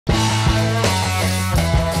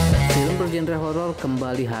Genre horor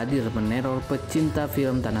kembali hadir meneror pecinta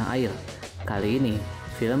film tanah air. Kali ini,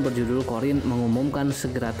 film berjudul Corin mengumumkan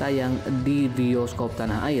segera tayang di bioskop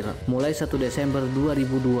tanah air mulai 1 Desember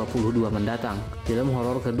 2022 mendatang. Film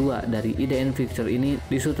horor kedua dari IDN Pictures ini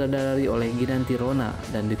disutradarai oleh Ginanti Rona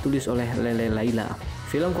dan ditulis oleh Lele Laila.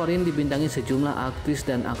 Film Corin dibintangi sejumlah aktris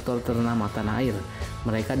dan aktor ternama tanah air.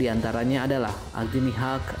 Mereka diantaranya adalah Agni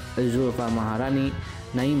Haq, Zulfa Maharani,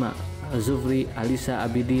 Naima, Zufri, Alisa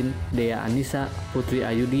Abidin, Dea Anissa, Putri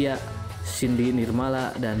Ayudia, Cindy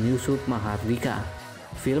Nirmala, dan Yusuf Mahardika.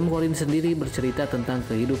 Film Corin sendiri bercerita tentang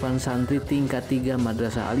kehidupan santri tingkat 3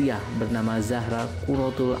 Madrasah Aliyah bernama Zahra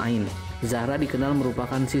Qurratul Ain. Zahra dikenal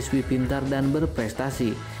merupakan siswi pintar dan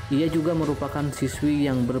berprestasi. Ia juga merupakan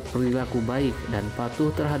siswi yang berperilaku baik dan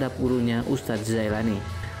patuh terhadap gurunya Ustadz Zailani.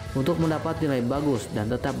 Untuk mendapat nilai bagus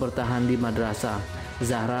dan tetap bertahan di madrasah,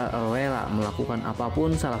 Zahra rela melakukan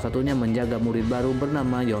apapun, salah satunya menjaga murid baru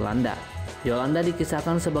bernama Yolanda. Yolanda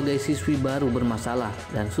dikisahkan sebagai siswi baru bermasalah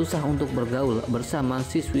dan susah untuk bergaul bersama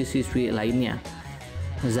siswi-siswi lainnya.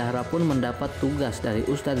 Zahra pun mendapat tugas dari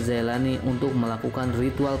Ustadz Zailani untuk melakukan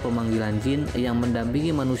ritual pemanggilan jin yang mendampingi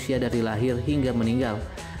manusia dari lahir hingga meninggal,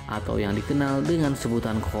 atau yang dikenal dengan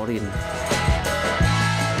sebutan Corin.